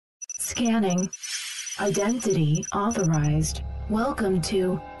Scanning. Identity authorized. Welcome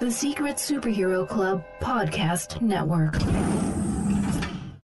to the Secret Superhero Club Podcast Network.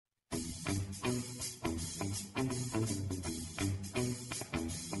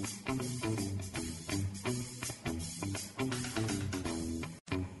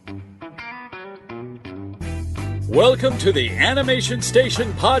 Welcome to the Animation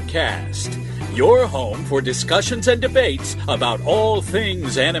Station Podcast, your home for discussions and debates about all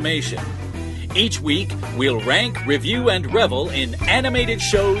things animation. Each week, we'll rank, review, and revel in animated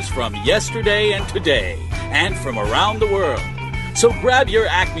shows from yesterday and today, and from around the world. So grab your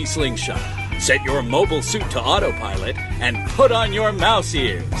Acme slingshot, set your mobile suit to autopilot, and put on your mouse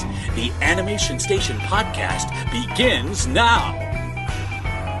ears. The Animation Station Podcast begins now.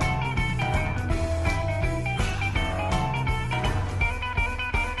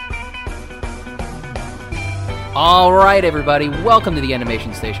 All right, everybody, welcome to the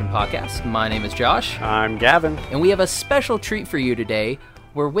Animation Station Podcast. My name is Josh. I'm Gavin. And we have a special treat for you today.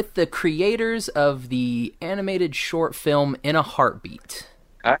 We're with the creators of the animated short film In a Heartbeat.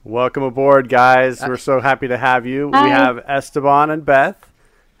 Welcome aboard, guys. We're so happy to have you. Hi. We have Esteban and Beth.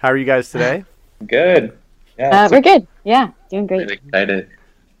 How are you guys today? Good. Yeah, We're good. Yeah, doing great. really excited.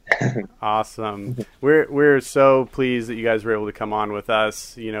 Awesome. We're so pleased that you guys were able to come on with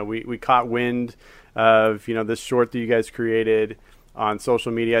us. You know, we caught wind of, this short that you guys created on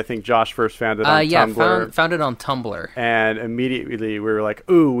social media. I think Josh first found it on Tumblr. Found it on Tumblr. And immediately we were like,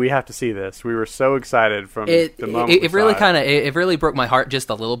 ooh, we have to see this. We were so excited from the moment It really broke my heart just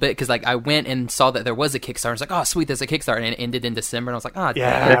a little bit, because I went and saw that there was a Kickstarter. I was like, oh, sweet, there's a Kickstarter, and it ended in December, and I was like, oh,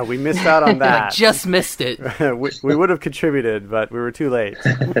 yeah, we missed out on that. I just missed it. we would have contributed, but we were too late.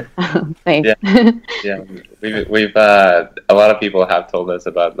 Thanks. Yeah, we've a lot of people have told us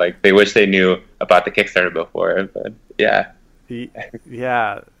about, like, they wish they knew about the Kickstarter before, but yeah.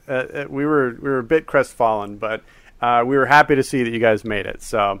 Yeah, we were a bit crestfallen, but we were happy to see that you guys made it.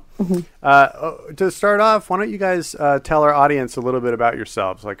 So, to start off, why don't you guys tell our audience a little bit about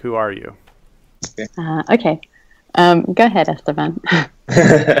yourselves? Like, who are you? Okay. Go ahead, Esteban.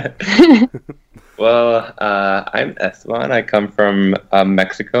 Well, I'm Esteban. I come from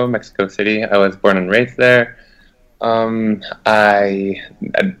Mexico City. I was born and raised there. I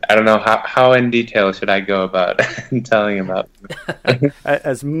don't know how in detail should I go about telling about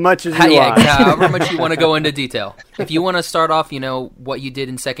As much as you want. However much you want to go into detail. If you want to start off, what you did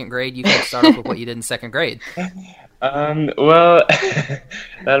in second grade, you can start off with what you did in second grade. Well,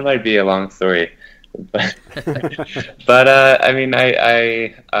 that might be a long story, but I mean,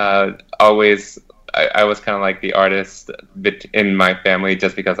 I was kind of like the artist in my family,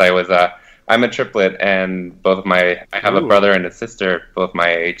 just because I'm a triplet, and I have a brother and a sister, both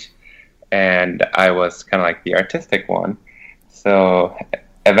my age, and I was kind of like the artistic one. So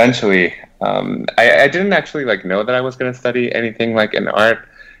eventually, I didn't actually know that I was going to study anything in art.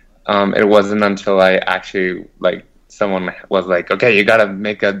 It wasn't until I actually someone was like, okay, you got to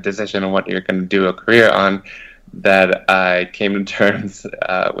make a decision on what you're going to do a career on, that I came to terms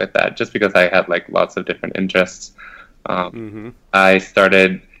with that, just because I had lots of different interests. I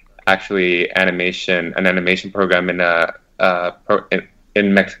started actually an animation program in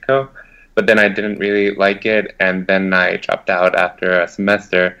Mexico, but then I didn't really like it, and then I dropped out after a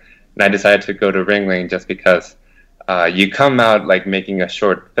semester, and I decided to go to Ringling, just because you come out making a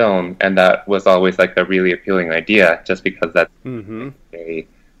short film, and that was always a really appealing idea, just because that's very,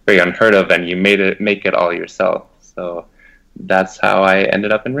 very unheard of, and you make it all yourself. So that's how I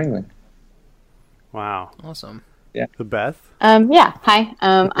ended up in Ringling. Wow. Awesome. Yeah. The Beth? Yeah. Hi.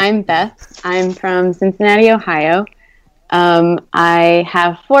 I'm Beth. I'm from Cincinnati, Ohio. I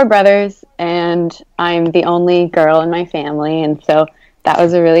have 4 brothers, and I'm the only girl in my family, and so that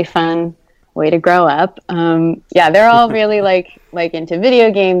was a really fun way to grow up. They're all really into video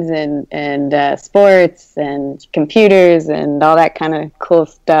games and sports and computers and all that kind of cool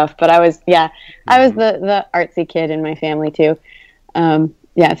stuff. But I was the artsy kid in my family too.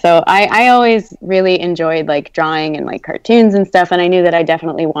 So I always really enjoyed drawing and cartoons and stuff, and I knew that I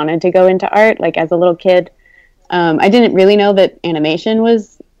definitely wanted to go into art as a little kid. I didn't really know that animation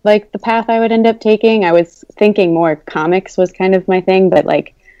was the path I would end up taking. I was thinking more comics was kind of my thing, but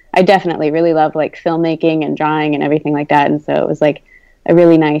I definitely really love filmmaking and drawing and everything like that, and so it was a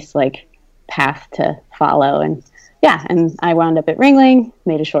really nice path to follow. And I wound up at Ringling,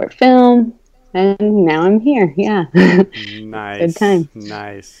 made a short film, and now I'm here. Yeah. Nice. Good time.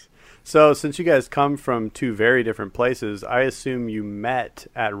 Nice. So since you guys come from 2 very different places, I assume you met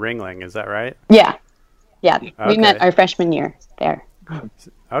at Ringling, is that right? Yeah. We Okay. met our freshman year there.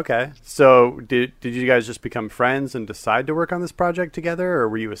 Okay. So did you guys just become friends and decide to work on this project together, or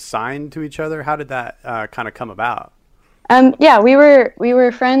were you assigned to each other? How did that kind of come about? Yeah, we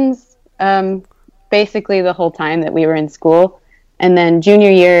were friends basically the whole time that we were in school. And then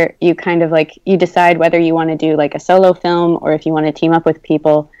junior year, you kind of like, you decide whether you want to do like a solo film or if you want to team up with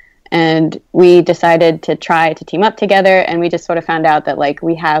people. And we decided to try to team up together, and we just sort of found out that like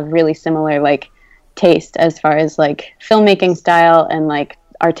we have really similar like taste as far as like filmmaking style and like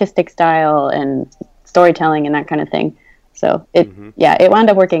artistic style and storytelling and that kind of thing. So it wound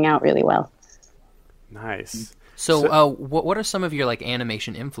up working out really well. Nice. So what are some of your like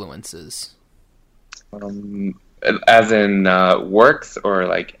animation influences? As in works or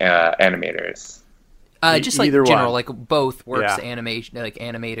like animators? Just like Either general, one. like both works, Yeah. animation, like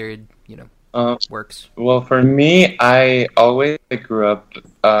animated, works. Well, for me, I always grew up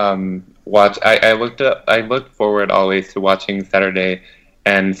I looked forward always to watching Saturday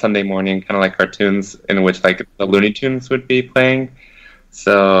and Sunday morning kind of like cartoons in which like the Looney Tunes would be playing.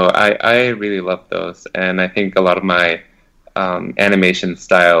 So I really love those, and I think a lot of my animation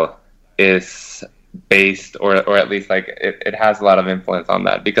style is based or at least like it has a lot of influence on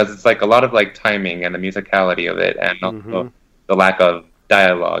that, because it's like a lot of like timing and the musicality of it, and also the lack of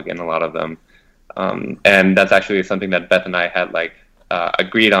dialogue in a lot of them. And that's actually something that Beth and I had like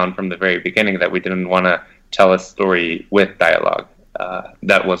agreed on from the very beginning, that we didn't want to tell a story with dialogue.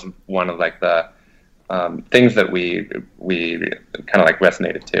 That was one of like the things that we kind of like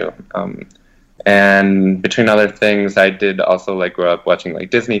resonated to. And between other things, I did also like grow up watching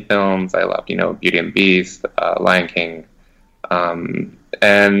like Disney films. I loved, Beauty and the Beast, Lion King,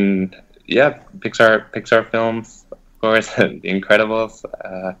 and yeah, Pixar films, of course, The Incredibles.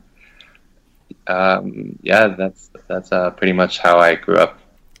 Yeah, that's pretty much how I grew up.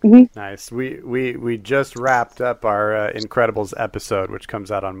 Nice. We just wrapped up our Incredibles episode, which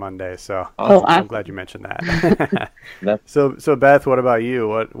comes out on Monday. So I'm glad you mentioned that. So Beth, what about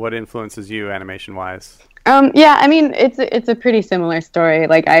you? What influences you animation wise? Yeah, I mean, it's a pretty similar story.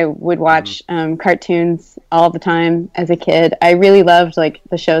 Like I would watch cartoons all the time as a kid. I really loved like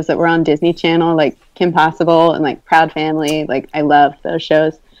the shows that were on Disney Channel, like Kim Possible and like Proud Family. Like I loved those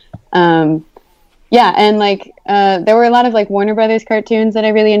shows. Yeah, and like there were a lot of like Warner Brothers cartoons that I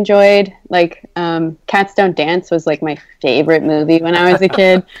really enjoyed. Like Cats Don't Dance was like my favorite movie when I was a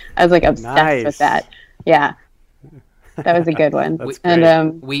kid. I was like obsessed with that. Yeah, that was a good one. That's great.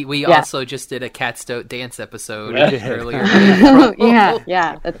 And we also just did a Cats Don't Dance episode earlier.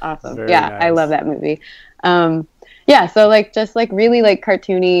 yeah, that's awesome. Very yeah, nice. I love that movie. Yeah, so like just like really like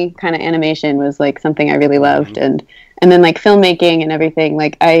cartoony kind of animation was like something I really loved, and then like filmmaking and everything.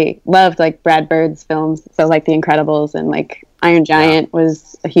 Like I loved like Brad Bird's films, so like The Incredibles and like Iron Giant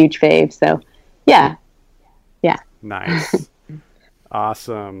was a huge fave. So yeah. Nice.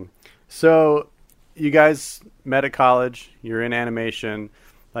 Awesome. So you guys met at college, you're in animation.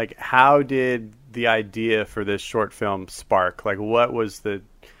 Like how did the idea for this short film spark? Like what was the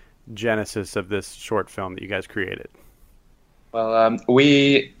genesis of this short film that you guys created? Well,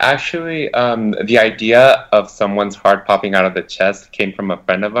 we actually, the idea of someone's heart popping out of the chest came from a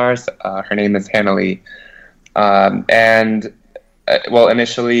friend of ours. Her name is Hannah Lee. Well,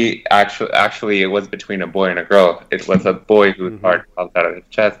 initially, actually, it was between a boy and a girl. It was a boy whose heart popped out of his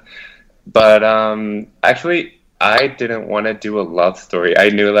chest. But actually, I didn't want to do a love story. I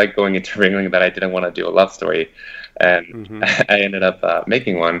knew, like, going into Ringling that I didn't want to do a love story. And I ended up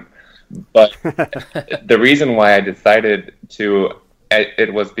making one. But the reason why I decided to,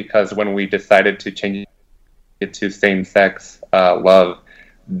 it was because when we decided to change it to same-sex love,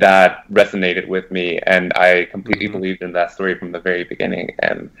 that resonated with me, and I completely believed in that story from the very beginning,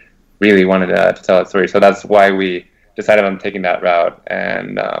 and really wanted to tell that story. So that's why we decided on taking that route.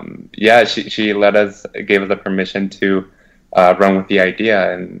 And yeah, she let us, gave us the permission to run with the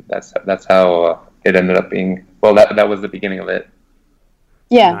idea, and that's how it ended up being. Well, that was the beginning of it.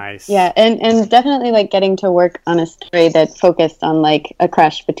 Yeah, Nice. yeah, and definitely like getting to work on a story that focused on like a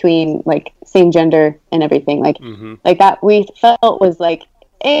crush between like same gender and everything, like like that we felt was like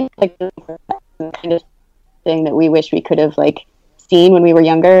a like kind of thing that we wish we could have like seen when we were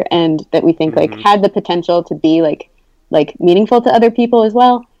younger, and that we think like had the potential to be like meaningful to other people as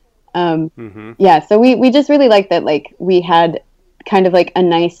well. Yeah, so we just really liked that like we had kind of like a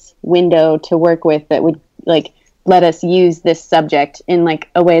nice window to work with that would like let us use this subject in like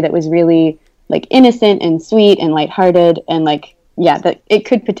a way that was really like innocent and sweet and lighthearted, and like yeah, that it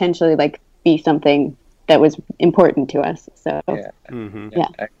could potentially like be something that was important to us. So yeah.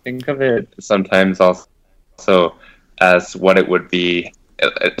 I think of it sometimes also as what it would be,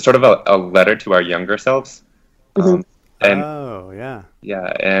 sort of a letter to our younger selves. And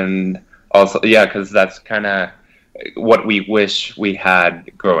yeah, and also because that's kind of what we wish we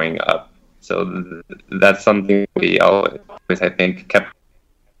had growing up. So that's something we always, I think, kept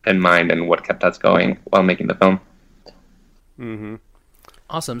in mind and what kept us going while making the film. Mm-hmm.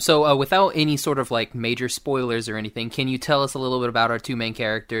 Awesome. So without any sort of like major spoilers or anything, can you tell us a little bit about our two main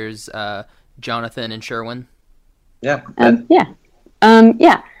characters, Jonathan and Sherwin? Yeah.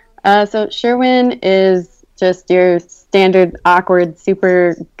 So Sherwin is just your standard awkward,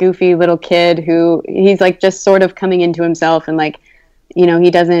 super goofy little kid who he's like just sort of coming into himself, and like, you know,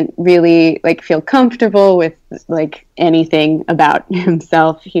 he doesn't really like feel comfortable with like anything about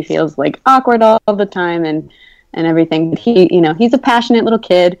himself. He feels like awkward all the time and everything. But he, you know, he's a passionate little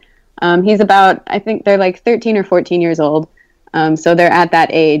kid. He's about, I think they're like 13 or 14 years old. So they're at that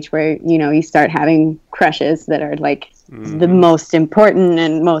age where, you know, you start having crushes that are like the most important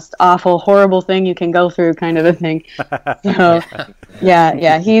and most awful, horrible thing you can go through, kind of a thing. So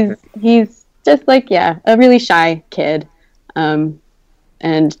yeah, he's just like, a really shy kid.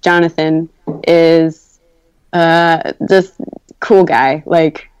 And Jonathan is just cool guy,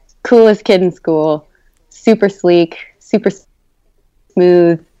 like coolest kid in school, super sleek, super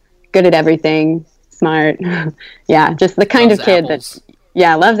smooth, good at everything, smart. Yeah, just the kind loves of kid apples.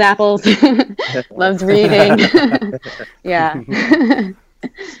 that loves apples, loves reading. Yeah.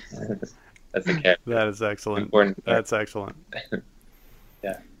 That's a character. That is excellent. Important. That's excellent.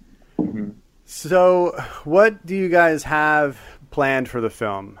 Yeah. Mm-hmm. So, what do you guys have planned for the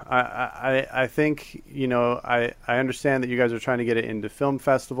film? I think, you know, I understand that you guys are trying to get it into film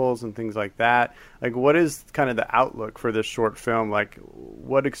festivals and things like that. Like, what is kind of the outlook for this short film? Like,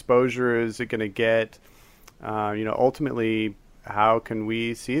 what exposure is it going to get? You know, ultimately, how can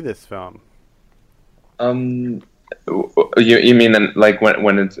we see this film? You mean like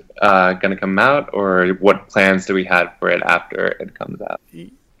when it's going to come out, or what plans do we have for it after it comes out?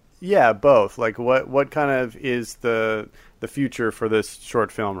 Yeah, both. Like, what kind of is the future for this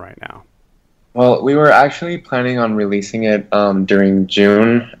short film right now? Well, we were actually planning on releasing it during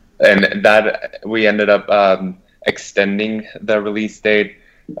June, and that we ended up extending the release date.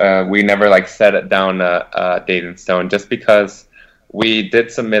 We never like set it down a date in stone, just because we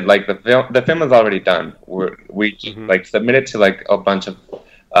did submit like the film is already done. We like submitted to like a bunch of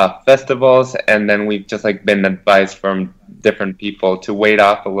festivals, and then we've just like been advised from different people to wait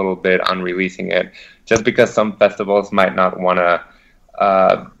off a little bit on releasing it, just because some festivals might not want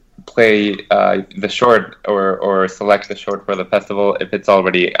to play the short or select the short for the festival if it's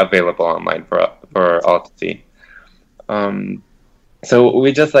already available online for all to see. So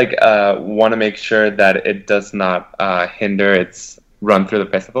we just like want to make sure that it does not hinder its run through the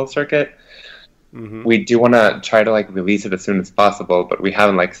festival circuit. Mm-hmm. We do want to try to like release it as soon as possible, but we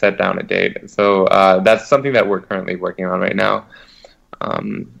haven't like set down a date. So that's something that we're currently working on right now.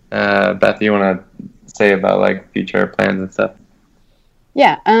 Beth, you want to say about like future plans and stuff?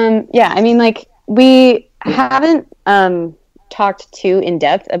 Yeah. I mean, like, we haven't talked too in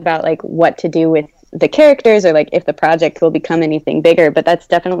depth about like what to do with the characters, or like if the project will become anything bigger, but that's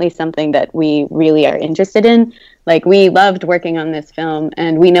definitely something that we really are interested in. Like, we loved working on this film,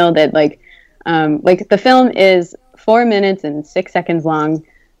 and we know that like the film is 4 minutes and 6 seconds long.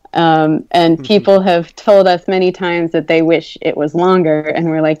 And people have told us many times that they wish it was longer, and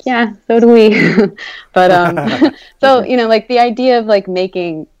we're like, yeah, so do we. But so, you know, like the idea of like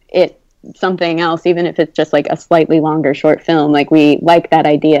making it something else, even if it's just like a slightly longer short film, like we like that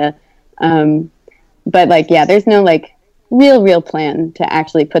idea. But like, yeah, there's no like real plan to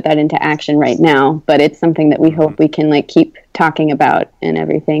actually put that into action right now, but it's something that we hope we can like keep talking about and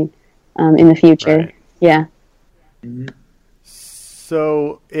everything in the future. Right. Yeah.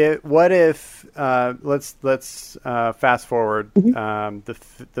 So, what if let's fast forward.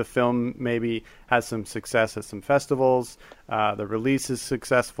 The film maybe has some success at some festivals. The release is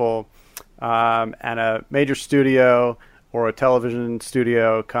successful, and a major studio or a television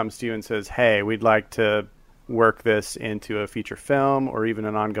studio comes to you and says, "Hey, we'd like to work this into a feature film or even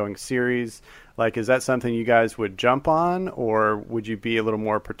an ongoing series." Like, is that something you guys would jump on, or would you be a little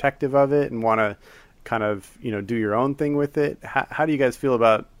more protective of it and want to kind of, you know, do your own thing with it? How do you guys feel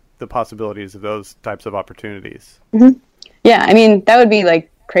about the possibilities of those types of opportunities? Mm-hmm. Yeah, I mean, that would be like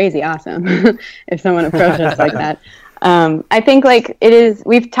crazy awesome if someone approached us like that. I think like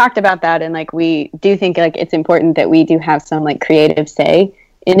we've talked about that, and like we do think like it's important that we do have some like creative say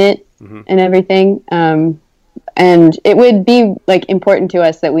in it and everything. And it would be like important to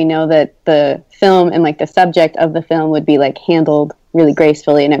us that we know that the film and like the subject of the film would be like handled really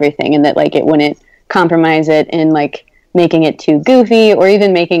gracefully and everything, and that like it wouldn't compromise it in like making it too goofy or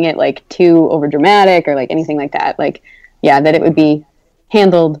even making it like too overdramatic or like anything like that. Like that it would be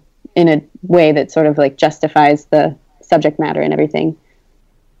handled in a way that sort of like justifies the subject matter and everything.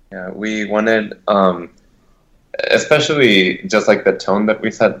 Yeah, we wanted, especially just like the tone that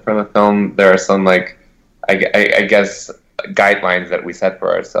we set for the film. There are some like, I guess, guidelines that we set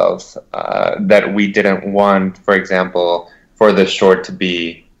for ourselves that we didn't want, for example, for the short to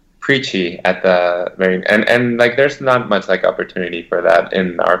be preachy at the very and like there's not much like opportunity for that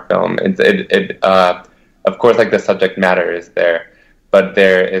in our film. Of course, like the subject matter is there, but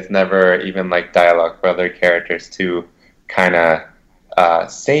there is never even like dialogue for other characters to kind of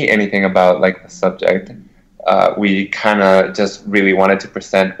say anything about like the subject. We kind of just really wanted to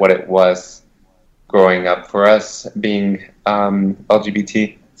present what it was growing up for us being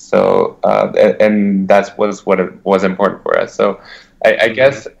LGBT. So and that was what it was important for us. So I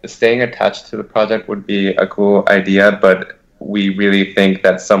guess staying attached to the project would be a cool idea, but we really think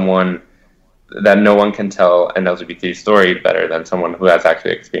that no one can tell an LGBT story better than someone who has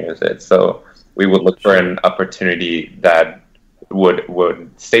actually experienced it. So we would look for an opportunity that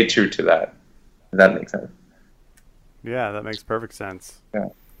would stay true to that. Does that make sense? Yeah, that makes perfect sense. Yeah.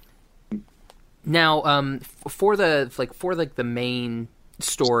 Now, for the main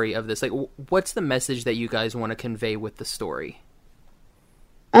story of this, like, what's the message that you guys want to convey with the story?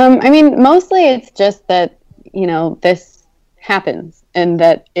 I mean, mostly it's just that, this happens and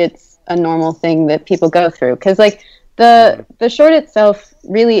that it's a normal thing that people go through. Because, like, the short itself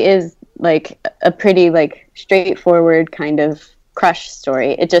really is, like, a pretty, like, straightforward kind of crush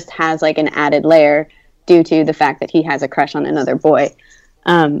story. It just has, like, an added layer due to the fact that he has a crush on another boy.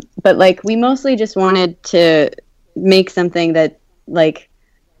 But, like, we mostly just wanted to make something that, like,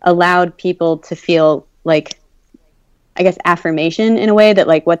 allowed people to feel, like, I guess, affirmation in a way that,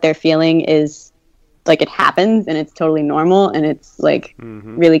 like, what they're feeling is, like, it happens and it's totally normal and it's, like,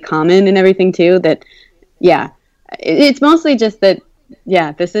 really common and everything, too. That, it's mostly just that,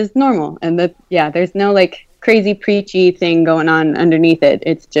 this is normal and that, there's no, like, crazy preachy thing going on underneath it.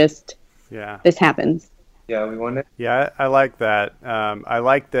 It's just, this happens. Yeah, we wanted. Yeah, I like that. I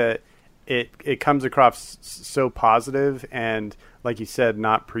like that it comes across so positive and, like you said,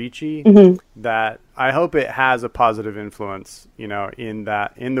 not preachy. That I hope it has a positive influence, in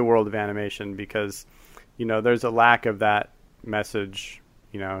the world of animation, because, there's a lack of that message,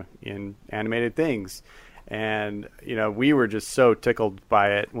 in animated things. And, we were just so tickled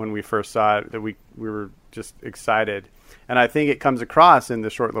by it when we first saw it that we were just excited. And I think it comes across in the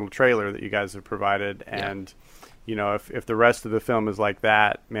short little trailer that you guys have provided. And, if the rest of the film is like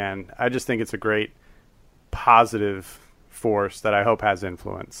that, man, I just think it's a great positive force that I hope has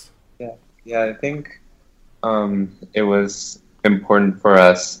influence. Yeah, I think it was important for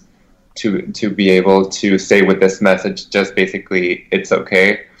us to be able to say with this message just basically it's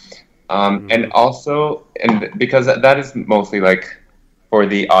okay. And also, and because that is mostly like for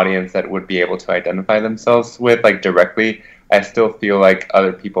the audience that would be able to identify themselves with, like, directly, I still feel like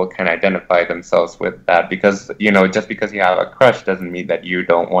other people can identify themselves with that, because, just because you have a crush doesn't mean that you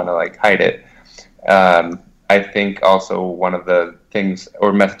don't want to, like, hide it. I think also one of the things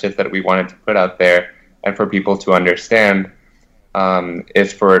or messages that we wanted to put out there and for people to understand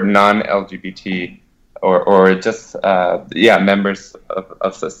is for non-LGBT or just, members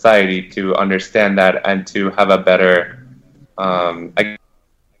of society to understand that and to have a better, I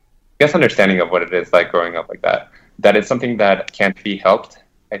guess, understanding of what it is like growing up like that. That it's something that can't be helped,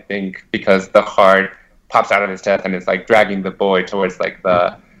 I think, because the heart pops out of his chest and it's like dragging the boy towards like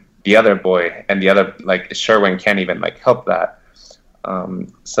the other boy, and the other, like, Sherwin can't even like help that.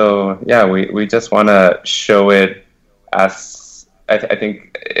 So we just want to show it as I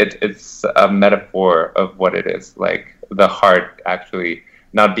think it's a metaphor of what it is, like the heart actually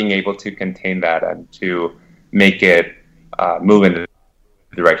not being able to contain that and to make it move in the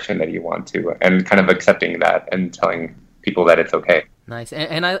direction that you want to, and kind of accepting that and telling people that it's okay. Nice,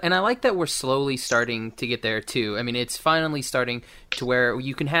 and I like that we're slowly starting to get there too. I mean, it's finally starting to where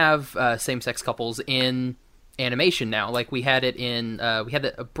you can have same-sex couples in animation now. Like we had it in we had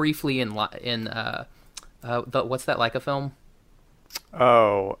it briefly in what's that Leica film?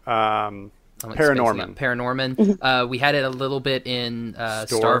 Paranorman. We had it a little bit in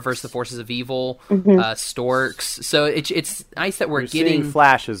Star vs. the Forces of Evil, Storks. So it's nice that we're getting seeing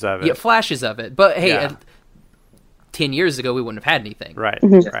flashes of it. Yeah, flashes of it. But hey, 10 years ago we wouldn't have had anything. Right.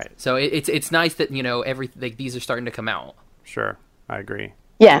 Right. So it's nice that these are starting to come out. Sure, I agree.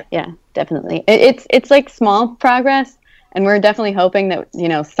 Yeah, definitely. It's like small progress, and we're definitely hoping that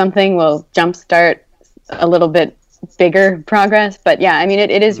something will jumpstart a little bit bigger progress. But yeah, I mean,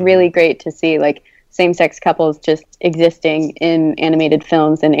 it is really great to see like same-sex couples just existing in animated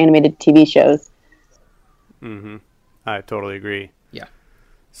films and animated TV shows. I totally agree. Yeah.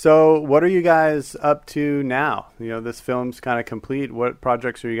 So what are you guys up to now? This film's kind of complete. What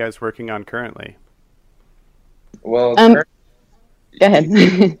projects are you guys working on currently? Well, go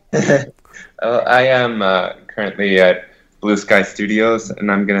ahead. I am currently at Blue Sky Studios,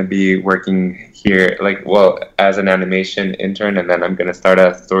 and I'm going to be working here, as an animation intern, and then I'm going to start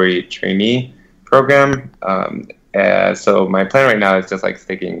a story trainee program. So my plan right now is just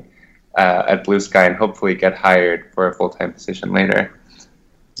sticking at Blue Sky and hopefully get hired for a full-time position later.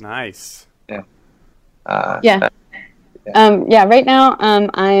 Nice. Yeah. Right now,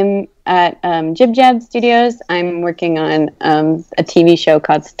 I'm at Jib Jab Studios. I'm working on a TV show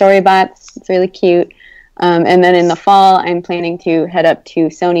called Storybots. It's really cute. And then in the fall, I'm planning to head up to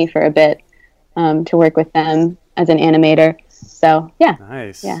Sony for a bit to work with them as an animator. So, yeah.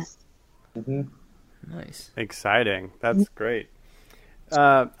 Nice. Yeah. Mm-hmm. Nice. Exciting. That's great.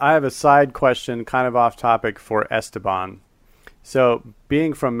 I have a side question kind of off topic for Esteban. So,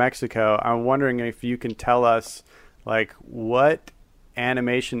 being from Mexico, I'm wondering if you can tell us what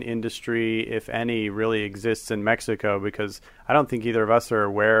animation industry, if any, really exists in Mexico, because I don't think either of us are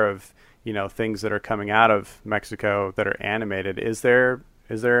aware of things that are coming out of Mexico that are animated. Is there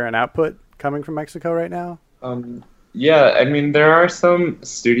an output coming from Mexico right now? Yeah, I mean, there are some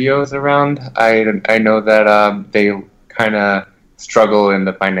studios around. I know that they kind of struggle in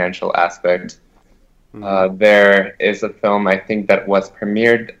the financial aspect. Mm-hmm. There is a film, I think, that was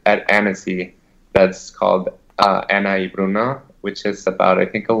premiered at Annecy that's called Ana y Bruno, which is about, I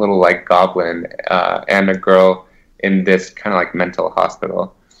think, a little goblin and a girl in this kind of mental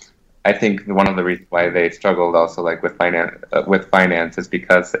hospital. I think one of the reasons why they struggled also with finance is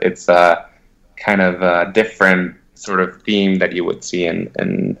because it's a kind of a different sort of theme that you would see in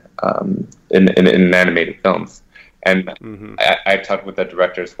animated films. And mm-hmm. I talked with the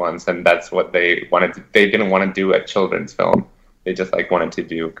directors once, and that's what they wanted. They didn't want to do a children's film. They just wanted to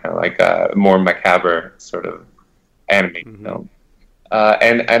do kind of a more macabre sort of animated mm-hmm. film.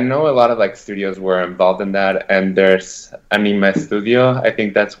 And I know a lot of studios were involved in that. And there's Anime Studio. I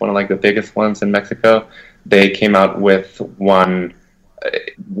think that's one of the biggest ones in Mexico. They came out with one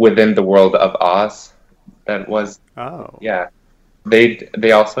within the world of Oz. That was yeah.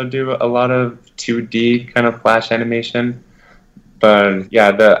 They also do a lot of 2D kind of flash animation, but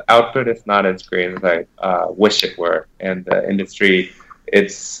yeah, the output is not as great as I wish it were. And the industry,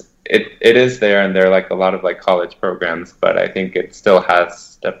 it is there, and there are a lot of college programs, but I think it still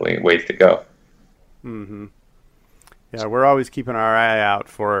has definitely ways to go. Mm-hmm. Yeah, we're always keeping our eye out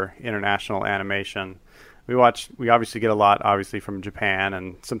for international animation. We obviously get a lot, from Japan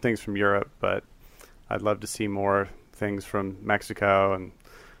and some things from Europe, but I'd love to see more things from Mexico and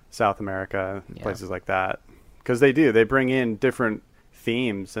South America, places like that, because they bring in different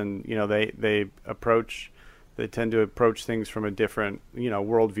themes, and they tend to approach things from a different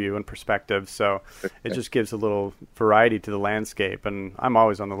worldview and perspective, so it just gives a little variety to the landscape, and I'm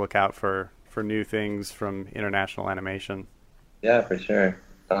always on the lookout for new things from international animation. Yeah, for sure.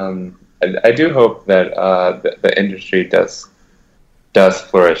 I do hope that the industry does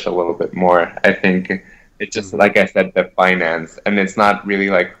flourish a little bit more. I think it's just, like I said, the finance, and it's not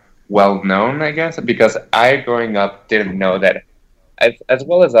really well known, I guess, because I, growing up, didn't know that, as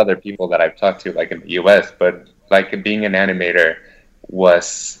well as other people that I've talked to, in the US, but being an animator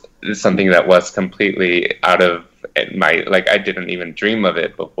was something that was completely out of my, I didn't even dream of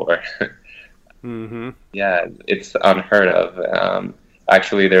it before. Mm-hmm. Yeah, it's unheard of.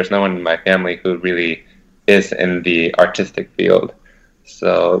 Actually, there's no one in my family who really is in the artistic field.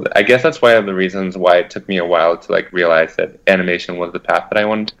 So I guess that's one of the reasons why it took me a while to realize that animation was the path that I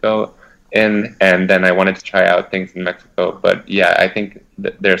wanted to go in, and then I wanted to try out things in Mexico. But yeah, I think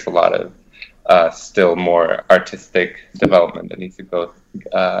there's a lot of still more artistic development that needs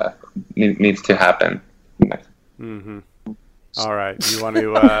to happen in Mexico. Mm-hmm. All right, you want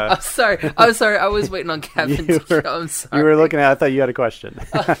to? I'm sorry. I was waiting on Kevin to go. I'm sorry. You were looking at. I thought you had a question.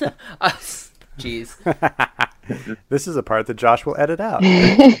 Jeez. This is a part that Josh will edit out.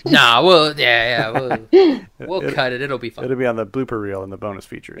 Nah, we'll cut it. It'll be fun. It'll be on the blooper reel and the bonus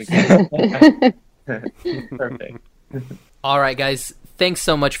features. Perfect. All right, guys. Thanks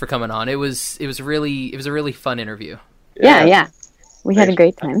so much for coming on. It was a really fun interview. Yeah. We had a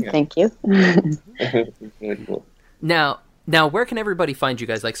great time. Thank you. Really cool. Now, where can everybody find you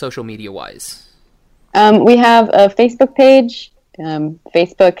guys, social media wise? We have a Facebook page,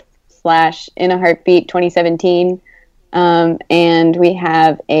 Facebook.com/In a Heartbeat 2017. And we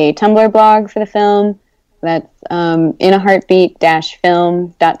have a Tumblr blog for the film. That's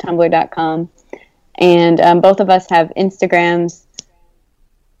inaheartbeat-film.tumblr.com. And both of us have Instagrams.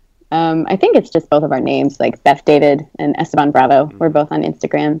 I think it's just both of our names, like Beth David and Esteban Bravo. We're both on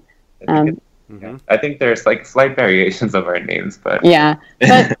Instagram. I think there's like slight variations of our names, but Yeah,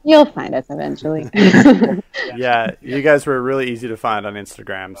 but you'll find us eventually. Yeah, you guys were really easy to find on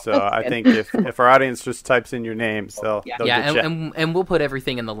Instagram. So I think if our audience just types in your names, they'll get you. and we'll put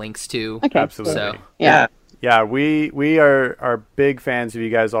everything in the links too. Okay, Absolutely. So yeah. Yeah, we are big fans of you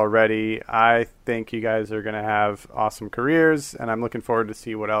guys already. I think you guys are going to have awesome careers, and I'm looking forward to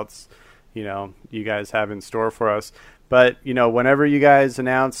see what else, you guys have in store for us. But, whenever you guys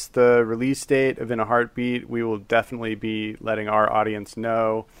announce the release date of In a Heartbeat, we will definitely be letting our audience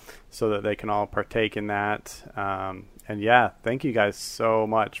know so that they can all partake in that. And yeah, thank you guys so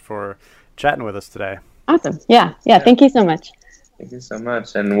much for chatting with us today. Awesome. Yeah. Thank you so much. thank you so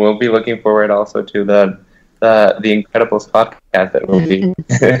much. And we'll be looking forward also to the Incredibles podcast that will be.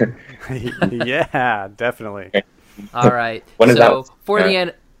 Yeah, definitely. all right. When is so that? for the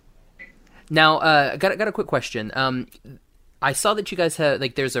end. Now, got a quick question. I saw that you guys have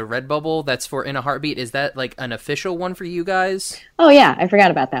there's a Redbubble that's for In a Heartbeat. Is that like an official one for you guys? Oh yeah, I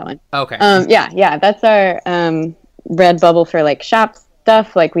forgot about that one. Okay. Yeah, that's our Redbubble for like shop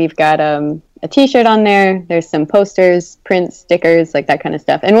stuff. Like we've got a T-shirt on there. There's some posters, prints, stickers, like that kind of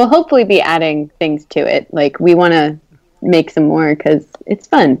stuff. And we'll hopefully be adding things to it. Like we want to make some more because it's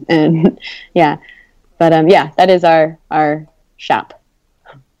fun. And yeah, but yeah, that is our shop.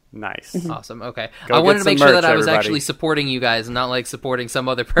 Nice. Awesome. Okay. Go I get wanted to some make sure merch, that I was everybody. actually supporting you guys and not like supporting some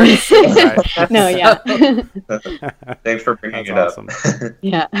other person. Right. No, yeah, Thanks for bringing That's it awesome. up.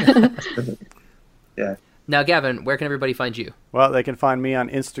 yeah. Yeah. Now, Gavin, where can everybody find you? Well, they can find me on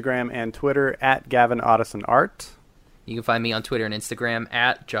Instagram and Twitter at Gavin Otteson Art. You can find me on Twitter and Instagram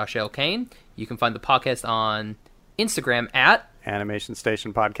at Josh L. Kane. You can find the podcast on Instagram at Animation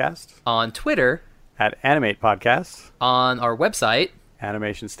Station Podcast. on Twitter, At Animate Podcast. on our website.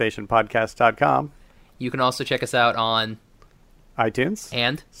 AnimationStationPodcast.com. You can also check us out on iTunes.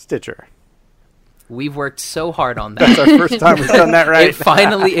 and Stitcher. we've worked so hard on That's that. our first time we've done that right. It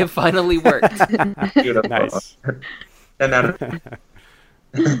finally worked. Beautiful. Nice. 10 out of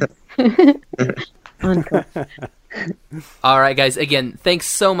Encore. All right, guys. Again, thanks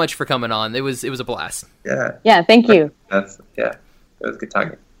so much for coming on. It was a blast. Yeah. Yeah, thank you. It was good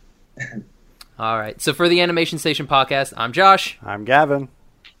talking. All right. So for the Animation Station podcast, I'm Josh. I'm Gavin.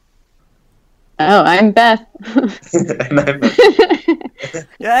 Oh, I'm Beth. And I'm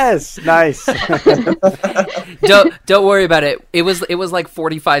Yes, nice. Don't worry about it. It was like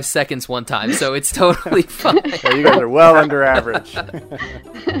 45 seconds one time, so it's totally fine. Yeah, you guys are well under average.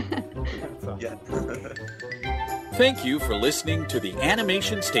 yeah. Thank you for listening to the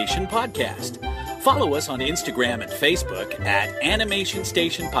Animation Station Podcast. Follow us on Instagram and Facebook at Animation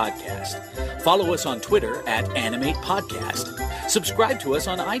Station Podcast. Follow us on Twitter at Animate Podcast. Subscribe to us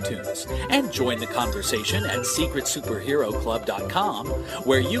on iTunes and join the conversation at SecretSuperheroClub.com,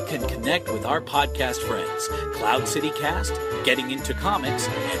 where you can connect with our podcast friends, Cloud City Cast, Getting Into Comics,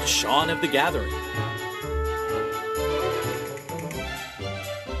 and Shaun of the Gathering.